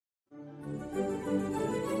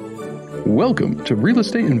Welcome to Real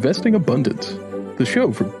Estate Investing Abundance, the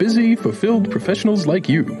show for busy, fulfilled professionals like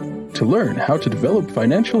you to learn how to develop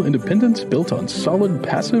financial independence built on solid,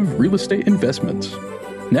 passive real estate investments.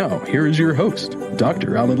 Now, here is your host,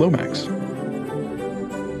 Dr. Alan Lomax.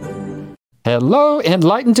 Hello,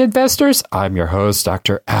 enlightened investors. I'm your host,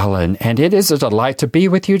 Dr. Alan, and it is a delight to be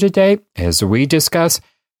with you today as we discuss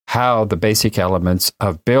how the basic elements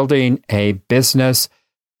of building a business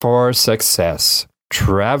for success.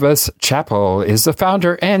 Travis Chappell is the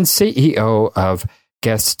founder and CEO of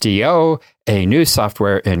Guestio, a new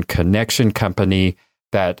software and connection company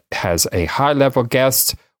that has a high-level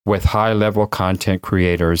guest with high-level content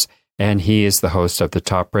creators, and he is the host of the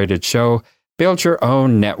top-rated show, Build Your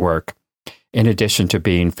Own Network. In addition to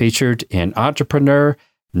being featured in Entrepreneur,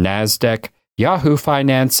 NASDAQ, Yahoo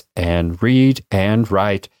Finance, and Read and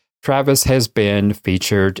Write, Travis has been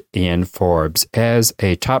featured in Forbes as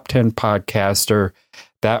a top 10 podcaster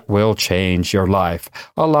that will change your life,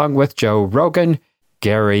 along with Joe Rogan,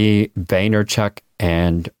 Gary Vaynerchuk,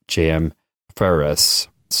 and Jim Ferriss.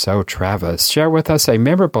 So, Travis, share with us a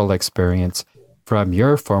memorable experience from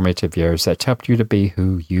your formative years that helped you to be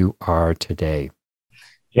who you are today.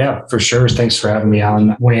 Yeah, for sure. Thanks for having me,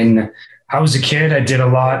 Alan. When I was a kid, I did a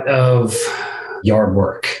lot of yard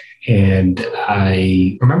work. And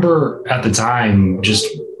I remember at the time just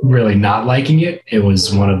really not liking it. It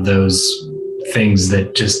was one of those things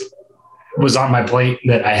that just was on my plate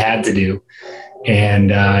that I had to do.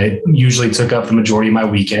 And it usually took up the majority of my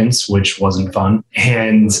weekends, which wasn't fun.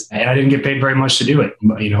 And I didn't get paid very much to do it.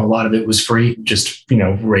 You know, a lot of it was free, just,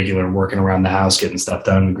 regular working around the house, getting stuff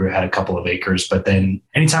done. We had a couple of acres. But then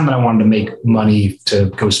anytime that I wanted to make money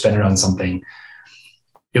to go spend it on something,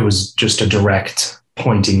 it was just a direct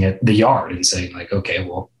pointing at the yard and saying like, okay,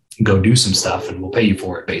 well, go do some stuff and we'll pay you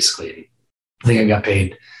for it, basically. I think I got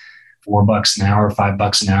paid $4 an hour,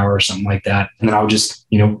 $5 an hour or something like that. And then I would just,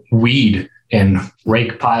 weed and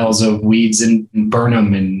rake piles of weeds and burn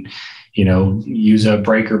them and, use a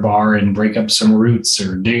breaker bar and break up some roots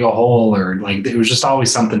or dig a hole or it was just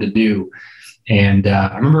always something to do. And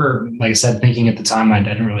I remember, like I said, thinking at the time, I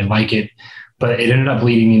didn't really like it, but it ended up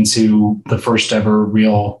leading into the first ever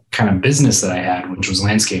real kind of business that I had, which was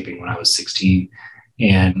landscaping when I was 16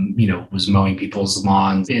 and, was mowing people's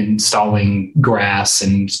lawns, installing grass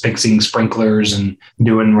and fixing sprinklers and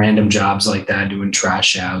doing random jobs like that, doing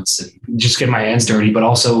trash outs and just getting my hands dirty, but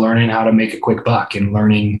also learning how to make a quick buck and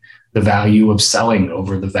learning the value of selling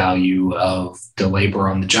over the value of the labor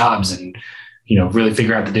on the jobs and, really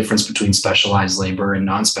figure out the difference between specialized labor and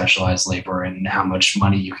non-specialized labor and how much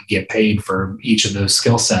money you could get paid for each of those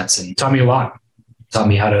skill sets. And it taught me a lot. It taught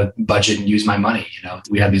me how to budget and use my money.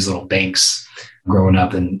 We had these little banks growing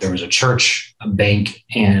up and there was a church, a bank,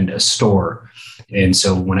 and a store. And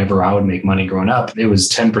so whenever I would make money growing up, it was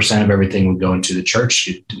 10% of everything would go into the church,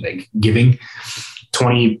 like giving,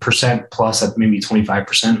 20% plus maybe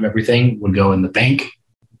 25% of everything would go in the bank.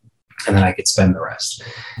 And then I could spend the rest.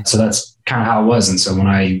 So that's kind of how it was. And so when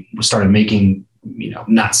I started making,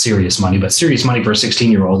 not serious money, but serious money for a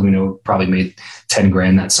 16-year-old, probably made 10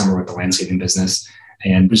 grand that summer with the landscaping business.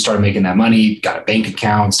 And we started making that money, got a bank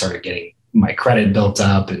account, started getting my credit built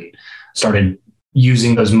up and started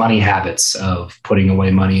using those money habits of putting away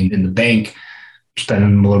money in the bank,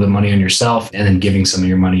 spending a little bit of money on yourself, and then giving some of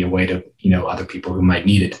your money away to, other people who might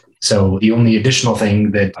need it. So the only additional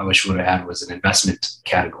thing that I wish we would have had was an investment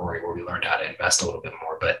category where we learned how to invest a little bit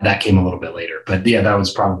more, but that came a little bit later. But yeah, that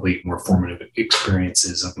was probably more formative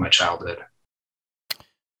experiences of my childhood.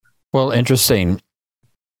 Well, interesting.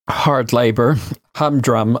 Hard labor,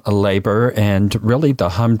 humdrum labor, and really the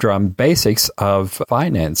humdrum basics of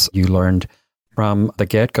finance you learned from the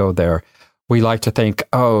get-go there. We like to think,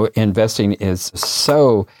 investing is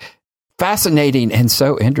so fascinating and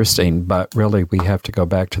so interesting, but really we have to go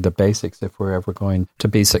back to the basics if we're ever going to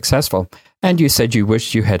be successful. And you said you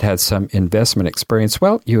wished you had had some investment experience.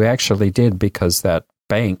 Well, you actually did, because that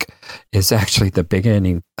bank is actually the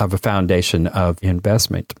beginning of a foundation of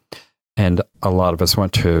investment. And a lot of us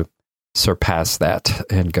want to surpass that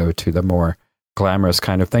and go to the more glamorous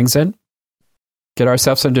kind of things and get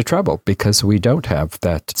ourselves into trouble because we don't have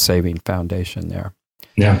that saving foundation there.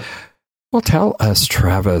 Yeah. Well, tell us,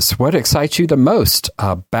 Travis, what excites you the most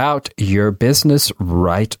about your business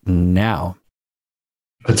right now?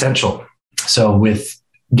 Potential. So with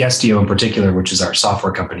Guestio in particular, which is our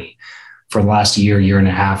software company, for the last year and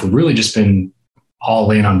a half, we've really just been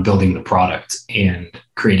all in on building the product and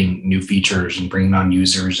creating new features and bringing on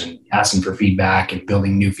users and asking for feedback and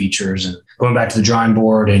building new features and going back to the drawing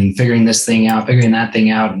board and figuring this thing out, figuring that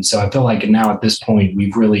thing out. And so I feel like now at this point,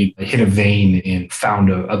 we've really hit a vein and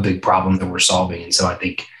found a big problem that we're solving. And so I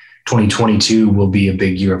think 2022 will be a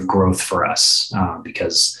big year of growth for us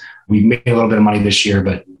because we made a little bit of money this year,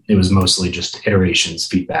 but it was mostly just iterations,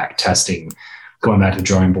 feedback, testing, going back to the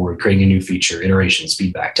drawing board, creating a new feature, iterations,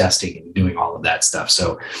 feedback, testing, and doing all of that stuff.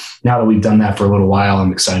 So now that we've done that for a little while,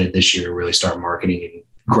 I'm excited this year to really start marketing and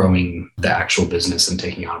growing the actual business and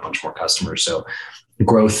taking on a bunch more customers. So the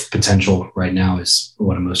growth potential right now is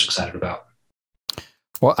what I'm most excited about.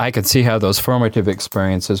 Well, I can see how those formative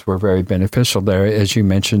experiences were very beneficial there. As you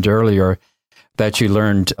mentioned earlier, that you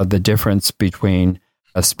learned the difference between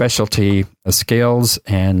a specialty skills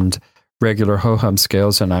and regular ho-hum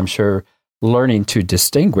skills. And I'm sure learning to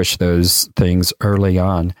distinguish those things early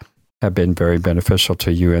on have been very beneficial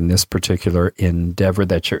to you in this particular endeavor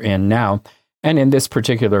that you're in now, and in this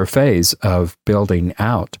particular phase of building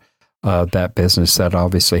out that business that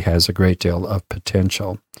obviously has a great deal of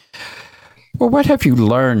potential. Well, what have you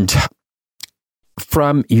learned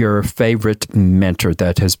from your favorite mentor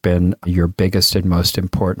that has been your biggest and most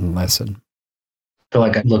important lesson? I feel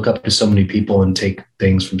like I look up to so many people and take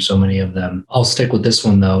things from so many of them. I'll stick with this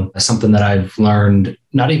one, though, as something that I've learned,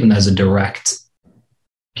 not even as a direct,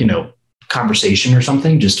 conversation or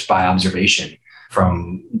something, just by observation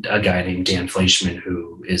from a guy named Dan Fleischman,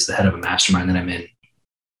 who is the head of a mastermind that I'm in.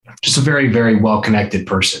 Just a very, very well-connected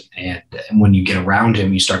person. And when you get around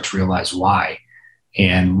him, you start to realize why.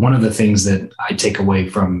 And one of the things that I take away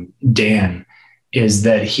from Dan is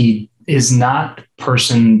that he is not a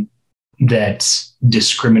person that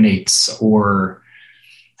discriminates or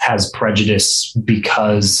has prejudice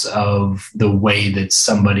because of the way that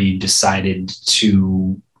somebody decided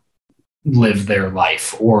to live their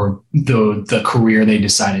life or the career they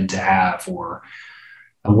decided to have or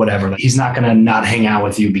whatever. He's not going to not hang out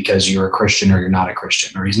with you because you're a Christian or you're not a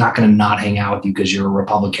Christian, or he's not going to not hang out with you because you're a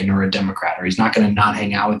Republican or a Democrat, or he's not going to not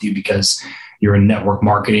hang out with you because you're in network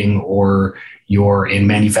marketing or you're in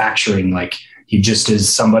manufacturing. Like, he just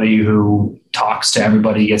is somebody who talks to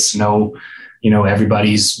everybody, gets to know,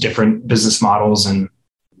 everybody's different business models and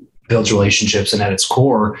builds relationships. And at its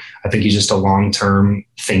core, I think he's just a long-term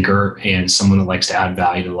thinker and someone that likes to add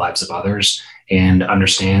value to the lives of others and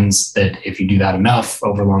understands that if you do that enough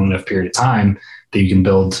over a long enough period of time, that you can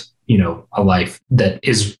build, a life that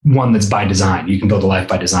is one that's by design. You can build a life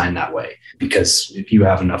by design that way, because if you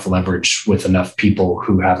have enough leverage with enough people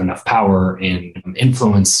who have enough power and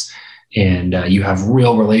influence, and you have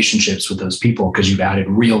real relationships with those people because you've added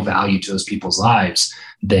real value to those people's lives,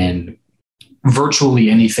 then virtually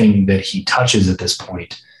anything that he touches at this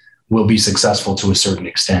point will be successful to a certain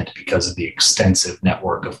extent because of the extensive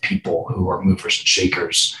network of people who are movers and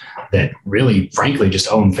shakers that really, frankly, just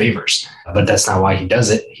owe him favors. But that's not why he does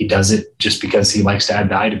it. He does it just because he likes to add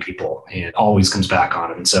value to people, and it always comes back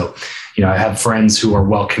on him. And so, I have friends who are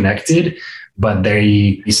well connected, but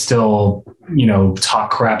they still,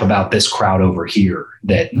 talk crap about this crowd over here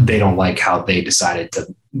that they don't like how they decided to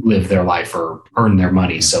live their life or earn their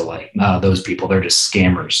money. So those people, they're just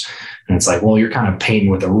scammers. And it's like, well, you're kind of painting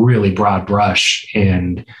with a really broad brush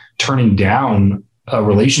and turning down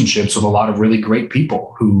relationships with a lot of really great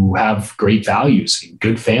people who have great values,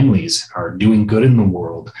 good families, are doing good in the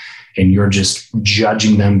world. And you're just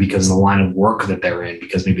judging them because of the line of work that they're in,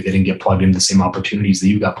 because maybe they didn't get plugged into the same opportunities that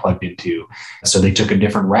you got plugged into. So they took a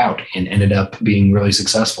different route and ended up being really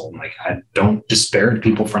successful. Like, I don't disparage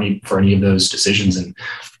people for any of those decisions. And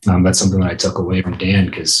that's something that I took away from Dan,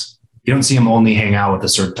 because you don't see him only hang out with a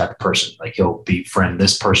certain type of person. Like, he'll befriend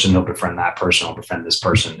this person, he'll befriend that person, he'll befriend this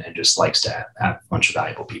person, and just likes to have a bunch of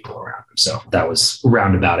valuable people around him. So that was a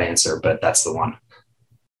roundabout answer, but that's the one.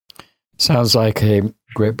 Sounds like a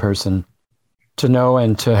great person to know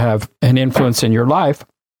and to have an influence in your life.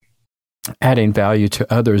 Adding value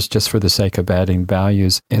to others just for the sake of adding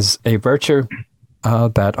values is a virtue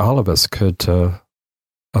that all of us could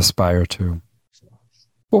aspire to.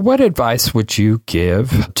 Well, what advice would you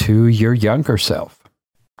give to your younger self?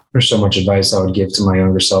 There's so much advice I would give to my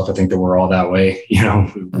younger self. I think that we're all that way.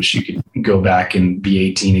 Wish you could go back and be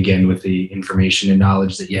 18 again with the information and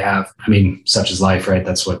knowledge that you have. I mean, such is life, right?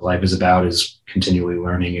 That's what life is about, is continually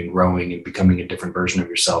learning and growing and becoming a different version of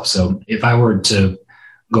yourself. So if I were to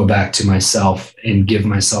go back to myself and give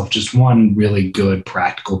myself just one really good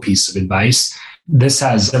practical piece of advice, this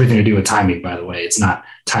has everything to do with timing, by the way. It's not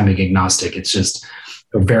timing agnostic. It's just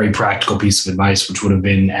a very practical piece of advice, which would have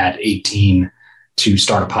been at 18 to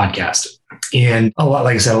start a podcast. And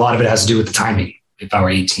like I said, a lot of it has to do with the timing. If I were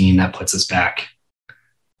 18, that puts us back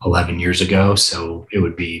 11 years ago. So it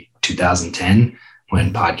would be 2010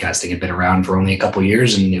 when podcasting had been around for only a couple of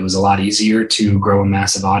years, and it was a lot easier to grow a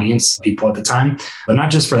massive audience of people at the time. But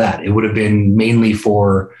not just for that. It would have been mainly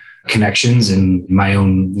for connections and my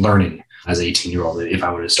own learning. as an 18-year-old if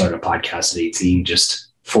I would have started a podcast at 18, just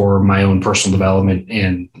for my own personal development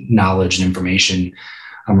and knowledge and information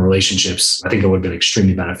on relationships. I think it would have been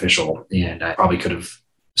extremely beneficial. And I probably could have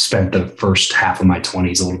spent the first half of my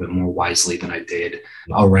 20s a little bit more wisely than I did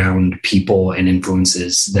around people and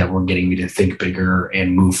influences that were getting me to think bigger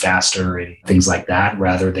and move faster and things like that,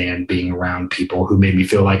 rather than being around people who made me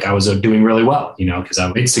feel like I was doing really well, because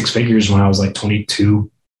I made six figures when I was like 22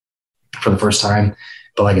 for the first time.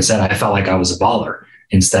 But like I said, I felt like I was a baller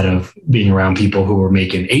instead of being around people who were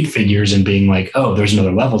making 8 figures and being like, oh, there's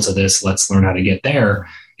another level to this. Let's learn how to get there.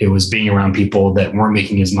 It was being around people that weren't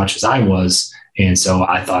making as much as I was. And so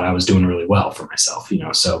I thought I was doing really well for myself,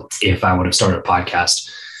 So if I would have started a podcast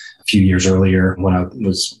a few years earlier when I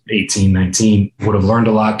was 18, 19, would have learned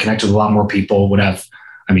a lot, connected with a lot more people, would have,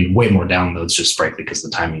 way more downloads, just frankly, because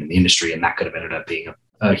of the timing in the industry. And that could have ended up being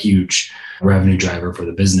a huge revenue driver for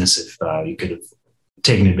the business if you could have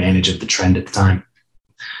taken advantage of the trend at the time.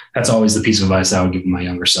 That's always the piece of advice I would give my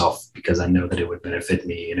younger self, because I know that it would benefit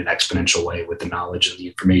me in an exponential way with the knowledge and the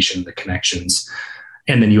information, the connections.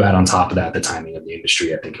 And then you add on top of that the timing of the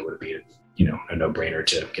industry. I think it would be, a no-brainer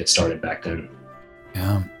to get started back then.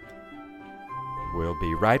 Yeah. We'll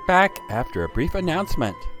be right back after a brief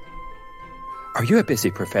announcement. Are you a busy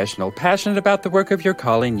professional, passionate about the work of your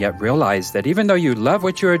calling, yet realize that even though you love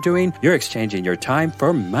what you are doing, you're exchanging your time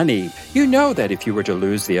for money? You know that if you were to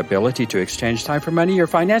lose the ability to exchange time for money, your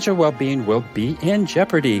financial well-being will be in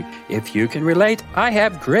jeopardy. If you can relate, I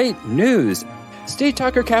have great news. Steed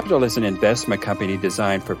Tucker Capital is an investment company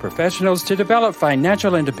designed for professionals to develop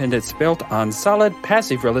financial independence built on solid,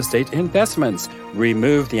 passive real estate investments.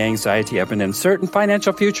 Remove the anxiety of an uncertain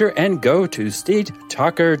financial future and go to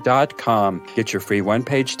steedtucker.com. Get your free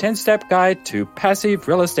one-page 10-step guide to passive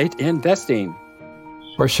real estate investing.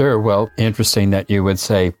 For sure. Well, interesting that you would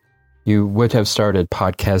say you would have started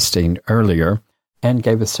podcasting earlier and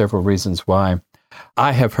gave us several reasons why.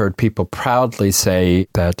 I have heard people proudly say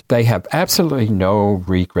that they have absolutely no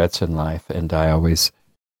regrets in life. And I always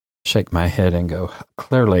shake my head and go,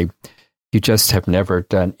 clearly, you just have never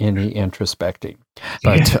done any introspecting.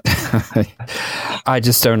 But I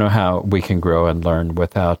just don't know how we can grow and learn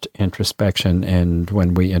without introspection. And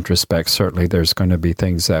when we introspect, certainly there's going to be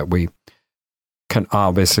things that we can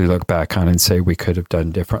obviously look back on and say we could have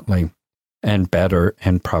done differently and better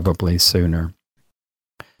and probably sooner.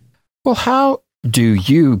 Well, how do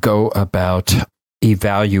you go about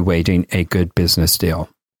evaluating a good business deal?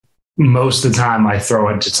 Most of the time I throw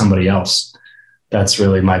it to somebody else. That's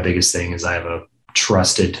really my biggest thing, is I have a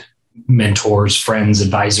trusted mentors, friends,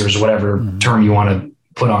 advisors, whatever term you want to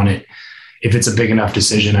put on it. If it's a big enough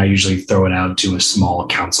decision, I usually throw it out to a small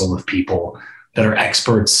council of people that are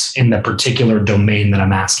experts in the particular domain that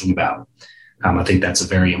I'm asking about. I think that's a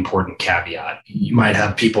very important caveat. You might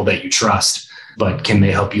have people that you trust, but can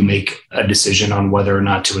they help you make a decision on whether or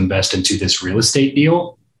not to invest into this real estate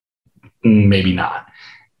deal? Maybe not.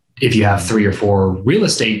 If you have 3 or 4 real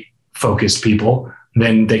estate focused people,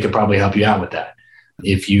 then they could probably help you out with that.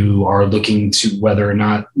 If you are looking to whether or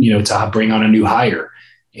not, to bring on a new hire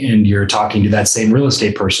and you're talking to that same real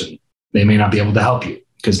estate person, they may not be able to help you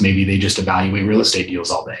because maybe they just evaluate real estate deals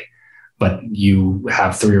all day. But you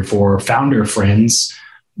have 3 or 4 founder friends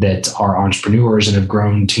that are entrepreneurs and have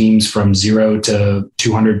grown teams from 0 to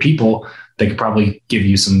 200 people, they could probably give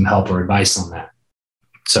you some help or advice on that.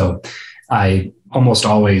 So I almost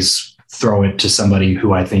always throw it to somebody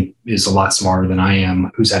who I think is a lot smarter than I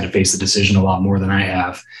am, who's had to face the decision a lot more than I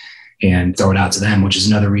have, and throw it out to them, which is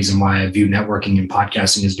another reason why I view networking and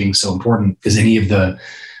podcasting as being so important, because any of the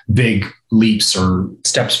big leaps or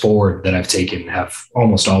steps forward that I've taken have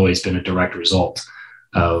almost always been a direct result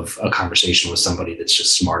of a conversation with somebody that's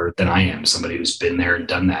just smarter than I am, somebody who's been there and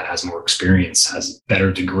done that, has more experience, has a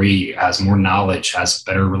better degree, has more knowledge, has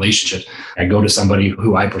better relationships. I go to somebody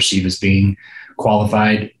who I perceive as being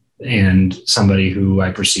qualified and somebody who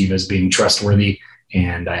I perceive as being trustworthy,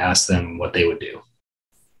 and I ask them what they would do.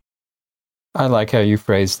 I like how you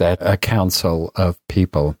phrase that, a council of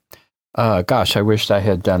people. Gosh, I wished I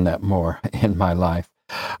had done that more in my life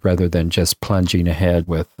rather than just plunging ahead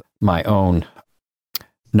with my own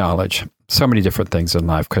knowledge. So many different things in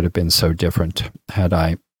life could have been so different had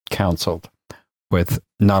I counseled with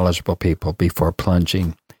knowledgeable people before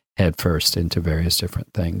plunging headfirst into various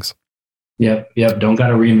different things. Yep. Don't got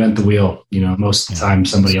to reinvent the wheel. Most of the time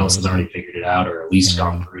somebody else has already figured it out or at least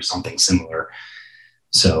gone through something similar.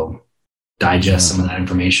 So digest some of that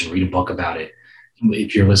information, read a book about it.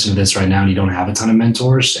 If you're listening to this right now and you don't have a ton of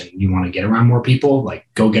mentors and you want to get around more people,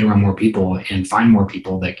 go get around more people and find more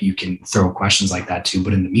people that you can throw questions like that to.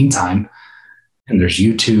 But in the meantime, and there's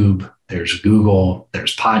YouTube, there's Google,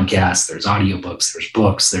 there's podcasts, there's audiobooks, there's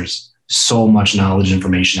books, there's so much knowledge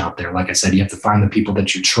information out there. Like I said, you have to find the people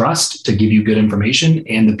that you trust to give you good information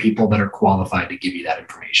and the people that are qualified to give you that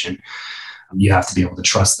information. You have to be able to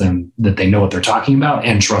trust them that they know what they're talking about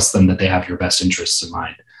and trust them that they have your best interests in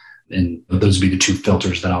mind. And those would be the two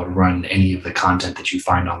filters that I would run any of the content that you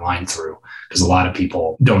find online through, because a lot of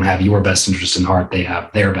people don't have your best interest in heart. They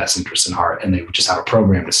have their best interest in heart, and they just have a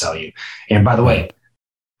program to sell you. And by the way,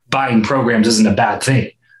 buying programs isn't a bad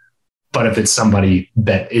thing. But if it's somebody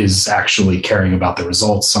that is actually caring about the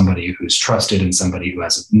results, somebody who's trusted and somebody who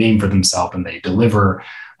has a name for themselves and they deliver,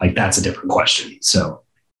 like, that's a different question. So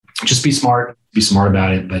just be smart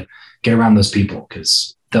about it, but get around those people,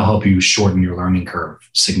 because they'll help you shorten your learning curve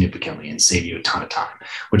significantly and save you a ton of time,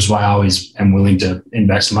 which is why I always am willing to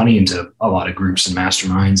invest money into a lot of groups and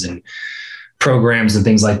masterminds and programs and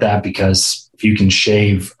things like that, because if you can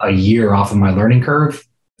shave a year off of my learning curve,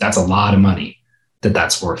 that's a lot of money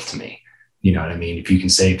that's worth to me. You know what I mean? If you can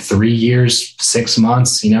save 3 years, 6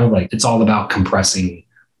 months, like, it's all about compressing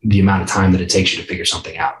the amount of time that it takes you to figure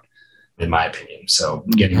something out, in my opinion. So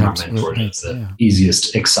getting around mentors is the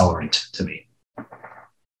easiest accelerant to me.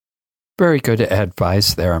 Very good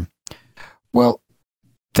advice there. Well,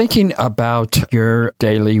 thinking about your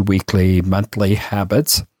daily, weekly, monthly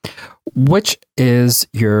habits, which is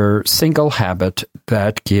your single habit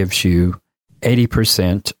that gives you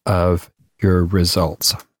 80% of your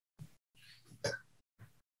results?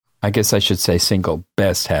 I guess I should say single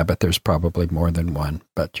best habit. There's probably more than one,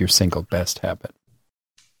 but your single best habit.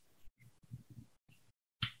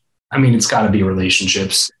 I mean, it's got to be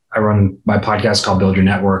relationships. I run my podcast called Build Your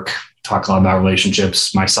Network, talk a lot about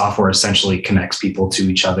relationships. My software essentially connects people to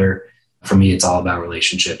each other. For me, it's all about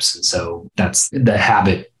relationships. And so that's the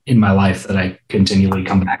habit in my life that I continually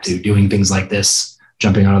come back to, doing things like this,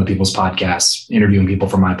 jumping on other people's podcasts, interviewing people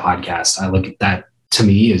for my podcast. I look at that, to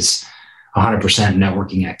me, is 100%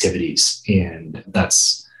 networking activities. And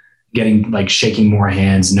that's getting, like, shaking more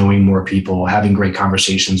hands, knowing more people, having great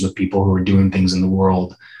conversations with people who are doing things in the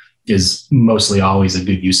world is mostly always a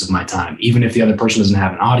good use of my time. Even if the other person doesn't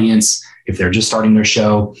have an audience, if they're just starting their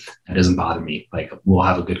show, that doesn't bother me. Like, we'll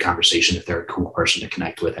have a good conversation if they're a cool person to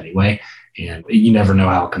connect with anyway. And you never know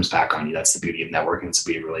how it comes back on you. That's the beauty of networking. It's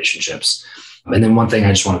the beauty of relationships. And then one thing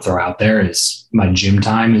I just want to throw out there is my gym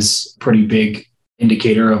time is a pretty big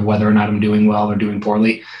indicator of whether or not I'm doing well or doing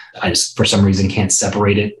poorly. I just, for some reason, can't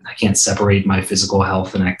separate it. I can't separate my physical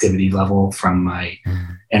health and activity level from my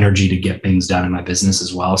energy to get things done in my business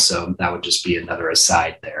as well. So that would just be another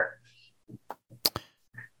aside there.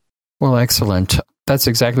 Well, excellent. That's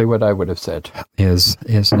exactly what I would have said is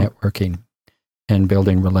networking and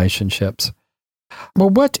building relationships. Well,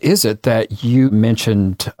 what is it that you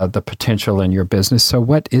mentioned the potential in your business? So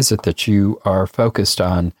what is it that you are focused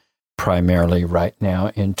on primarily right now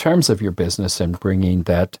in terms of your business and bringing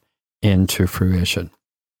that into fruition?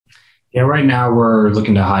 Yeah, right now we're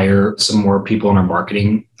looking to hire some more people in our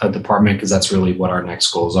marketing department, because that's really what our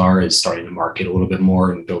next goals are, is starting to market a little bit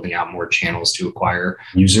more and building out more channels to acquire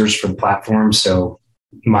users for the platform. So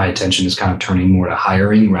my attention is kind of turning more to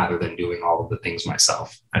hiring rather than doing all of the things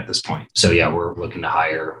myself at this point. So yeah, we're looking to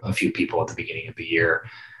hire a few people at the beginning of the year,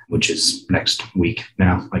 which is next week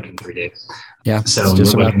now, like in 3 days. Yeah, so it's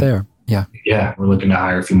just about there. Yeah. Yeah, we're looking to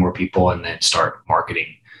hire a few more people and then start marketing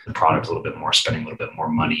the product a little bit more, spending a little bit more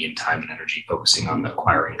money and time and energy focusing on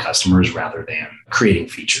acquiring customers rather than creating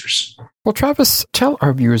features. Well, Travis, tell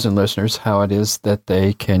our viewers and listeners how it is that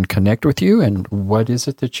they can connect with you and what is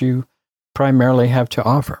it that you primarily have to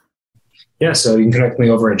offer. Yeah, so you can connect me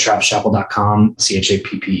over at travischappell.com,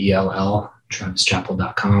 CHAPPELL,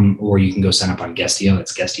 travischappell.com, or you can go sign up on Guestio,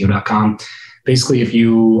 that's guestio.com. Basically, if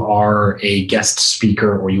you are a guest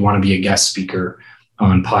speaker or you want to be a guest speaker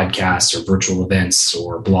on podcasts or virtual events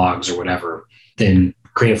or blogs or whatever, then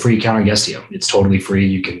create a free account on Guestio. It's totally free.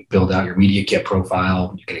 You can build out your media kit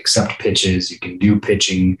profile. You can accept pitches. You can do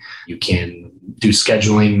pitching. You can do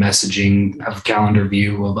scheduling, messaging, have a calendar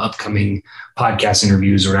view of upcoming podcast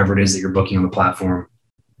interviews or whatever it is that you're booking on the platform.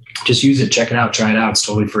 Just use it, check it out, try it out. It's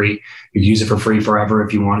totally free. You can use it for free forever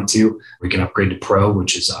if you wanted to. We can upgrade to Pro,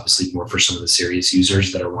 which is obviously more for some of the serious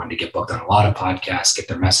users that are wanting to get booked on a lot of podcasts, get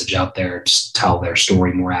their message out there, just tell their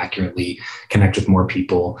story more accurately, connect with more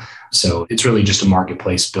people. So it's really just a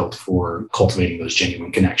marketplace built for cultivating those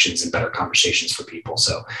genuine connections and better conversations for people.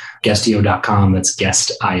 So guestio.com, that's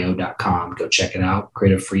guestio.com. Go check it out,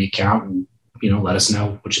 create a free account, and let us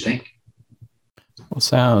know what you think. Well,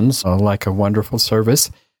 sounds like a wonderful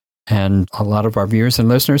service. And a lot of our viewers and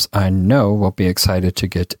listeners, I know, will be excited to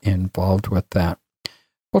get involved with that.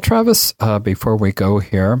 Well, Travis, before we go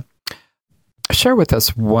here, Share with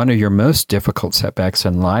us one of your most difficult setbacks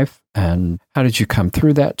in life, and how did you come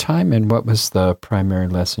through that time, and what was the primary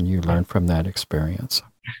lesson you learned from that experience?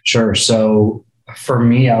 Sure. So for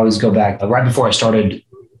me, I always go back right before I started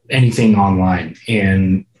anything online.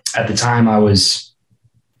 And at the time I was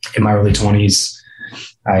in my early 20s,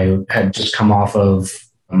 I had just come off of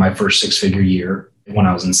my first 6-figure year. When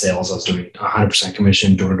I was in sales, I was doing 100%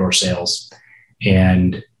 commission, door-to-door sales.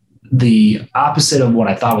 And the opposite of what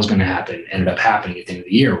I thought was going to happen ended up happening at the end of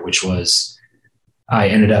the year, which was I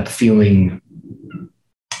ended up feeling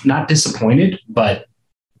not disappointed, but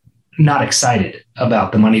not excited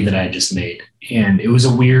about the money that I had just made. And it was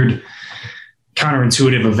a weird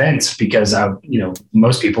counterintuitive event because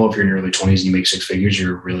most people, if you're in your early 20s and you make 6 figures,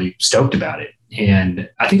 you're really stoked about it. And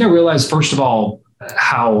I think I realized, first of all,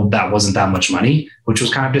 how that wasn't that much money, which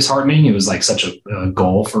was kind of disheartening. It was like such a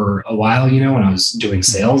goal for a while, when I was doing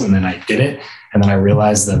sales, and then I did it. And then I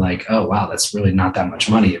realized that like, oh, wow, that's really not that much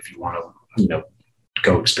money if you want to,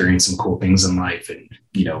 go experience some cool things in life and,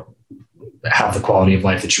 have the quality of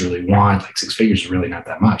life that you really want. Like 6 figures is really not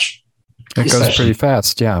that much. It goes pretty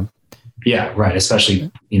fast. Yeah. Yeah. Right.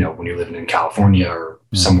 Especially, when you're living in California or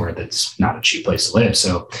somewhere that's not a cheap place to live.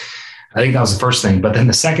 So I think that was the first thing. But then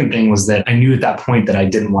the second thing was that I knew at that point that I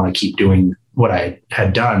didn't want to keep doing what I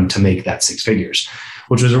had done to make that 6 figures,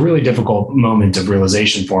 which was a really difficult moment of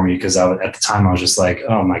realization for me, because at the time I was just like,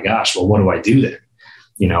 oh my gosh, well, what do I do then?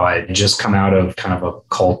 I had just come out of kind of a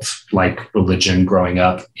cult-like religion growing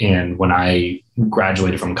up. And when I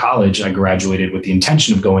graduated from college, I graduated with the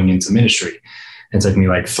intention of going into ministry. It took me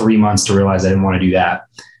like 3 months to realize I didn't want to do that.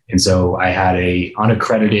 And so I had a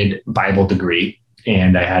unaccredited Bible degree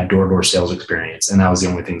and I had door-to-door sales experience. And that was the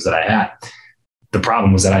only things that I had. The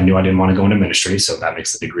problem was that I knew I didn't want to go into ministry. So that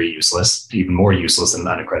makes the degree useless, even more useless than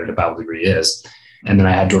the unaccredited Bible degree is. And then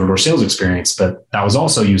I had door-to-door sales experience, but that was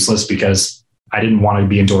also useless because I didn't want to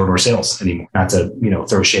be in door-to-door sales anymore. Not to,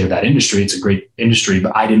 throw shade at that industry. It's a great industry,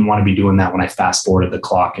 but I didn't want to be doing that when I fast forwarded the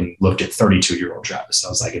clock and looked at 32-year-old Travis. I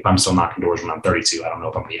was like, if I'm still knocking doors when I'm 32, I don't know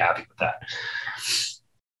if I'm going to be happy with that.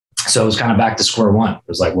 So it was kind of back to square one. It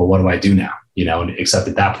was like, well, what do I do now? Except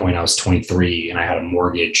at that point I was 23 and I had a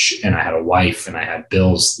mortgage and I had a wife and I had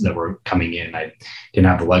bills that were coming in. I didn't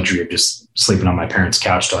have the luxury of just sleeping on my parents'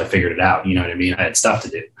 couch till I figured it out. You know what I mean? I had stuff to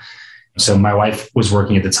do. So my wife was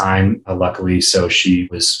working at the time, luckily. So she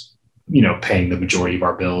was, paying the majority of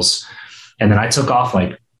our bills. And then I took off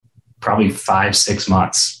like probably 5-6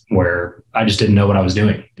 months where I just didn't know what I was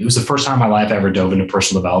doing. It was the first time in my life I ever dove into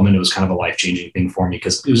personal development. It was kind of a life-changing thing for me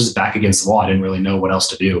because it was just back against the wall. I didn't really know what else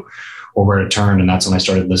to do or where to turn. And that's when I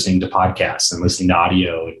started listening to podcasts and listening to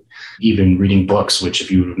audio and even reading books, which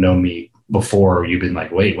if you would have known me before, you've been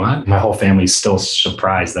like, wait, what? My whole family's still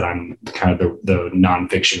surprised that I'm kind of the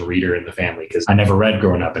nonfiction reader in the family because I never read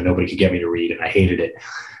growing up and nobody could get me to read and I hated it.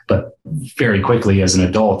 But very quickly as an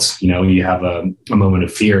adult, you have a moment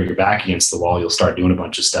of fear, you're back against the wall, you'll start doing a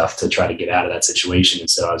bunch of stuff to try to get out of that situation. And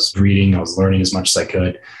so I was reading, I was learning as much as I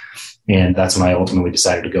could. And that's when I ultimately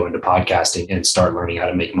decided to go into podcasting and start learning how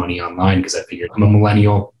to make money online because I figured I'm a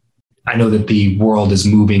millennial. I know that the world is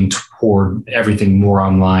moving toward everything more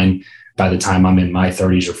online. By the time I'm in my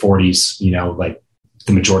 30s or 40s, like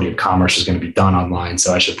the majority of commerce is going to be done online.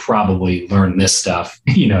 So I should probably learn this stuff,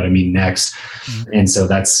 next. Mm-hmm. And so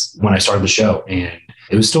that's when I started the show. And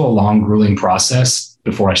it was still a long, grueling process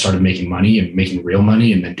before I started making money and making real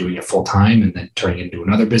money and then doing it full time and then turning it into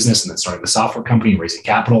another business and then starting the software company and raising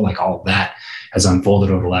capital. Like all of that has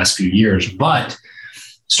unfolded over the last few years. But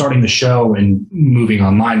starting the show and moving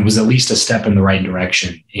online was at least a step in the right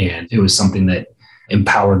direction. And it was something that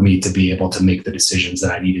empowered me to be able to make the decisions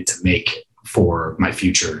that I needed to make for my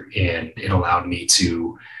future. And it allowed me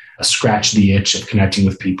to scratch the itch of connecting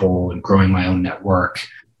with people and growing my own network,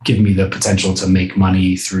 giving me the potential to make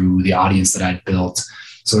money through the audience that I'd built.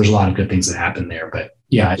 So there's a lot of good things that happened there. But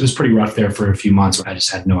yeah, it was pretty rough there for a few months where I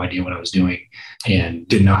just had no idea what I was doing and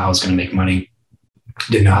didn't know how I was going to make money,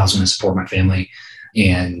 didn't know how I was going to support my family.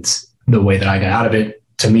 And the way that I got out of it,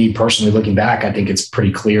 to me personally, looking back, I think it's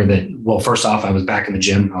pretty clear that, well, first off, I was back in the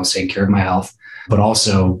gym. I was taking care of my health, but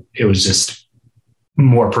also it was just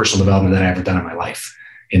more personal development than I ever done in my life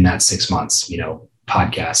in that 6 months,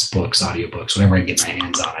 podcasts, books, audiobooks, whatever I get my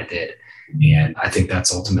hands on, I did. And I think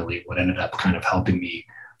that's ultimately what ended up kind of helping me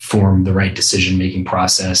form the right decision-making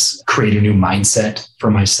process, create a new mindset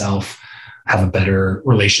for myself, have a better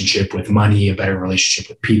relationship with money, a better relationship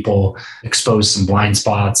with people, expose some blind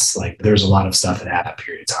spots. Like there's a lot of stuff that happened that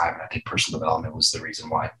period of time. And I think personal development was the reason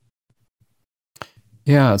why.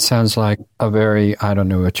 Yeah, it sounds like a very, I don't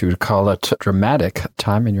know what you would call it, dramatic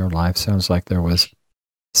time in your life. Sounds like there was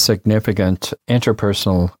significant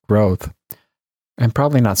interpersonal growth. And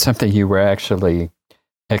probably not something you were actually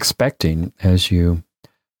expecting as you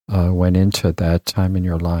went into that time in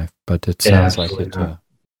your life, but it sounds like it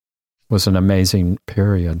was an amazing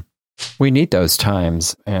period. We need those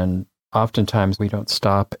times, and oftentimes we don't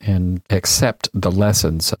stop and accept the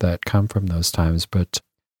lessons that come from those times, but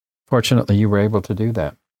fortunately you were able to do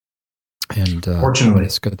that. And fortunately,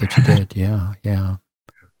 it's good that you did. Yeah.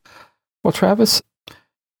 Well, Travis,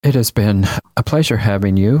 it has been a pleasure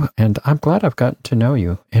having you, and I'm glad I've gotten to know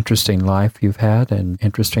you. Interesting life you've had and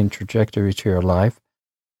interesting trajectory to your life.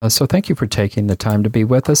 So thank you for taking the time to be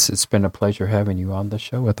with us. It's been a pleasure having you on the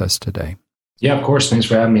show with us today. Yeah, of course. Thanks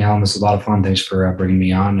for having me, Alan. This is a lot of fun. Thanks for bringing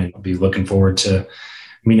me on, and I'll be looking forward to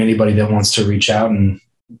meet anybody that wants to reach out and,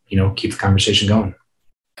 keep the conversation going.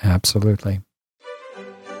 Absolutely.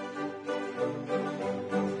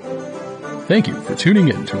 Thank you for tuning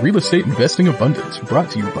in to Real Estate Investing Abundance, brought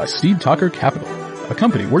to you by Steve Talker Capital, a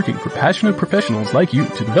company working for passionate professionals like you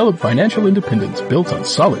to develop financial independence built on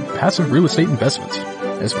solid, passive real estate investments.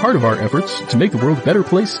 As part of our efforts to make the world a better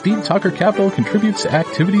place, Steve Talker Capital contributes to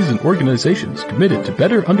activities and organizations committed to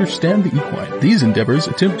better understand the equine. These endeavors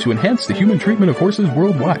attempt to enhance the human treatment of horses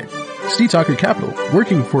worldwide. Steve Talker Capital,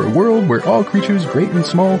 working for a world where all creatures, great and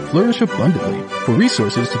small, flourish abundantly. For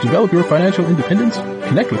resources to develop your financial independence,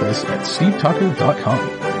 connect with us at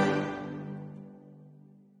stevetalker.com.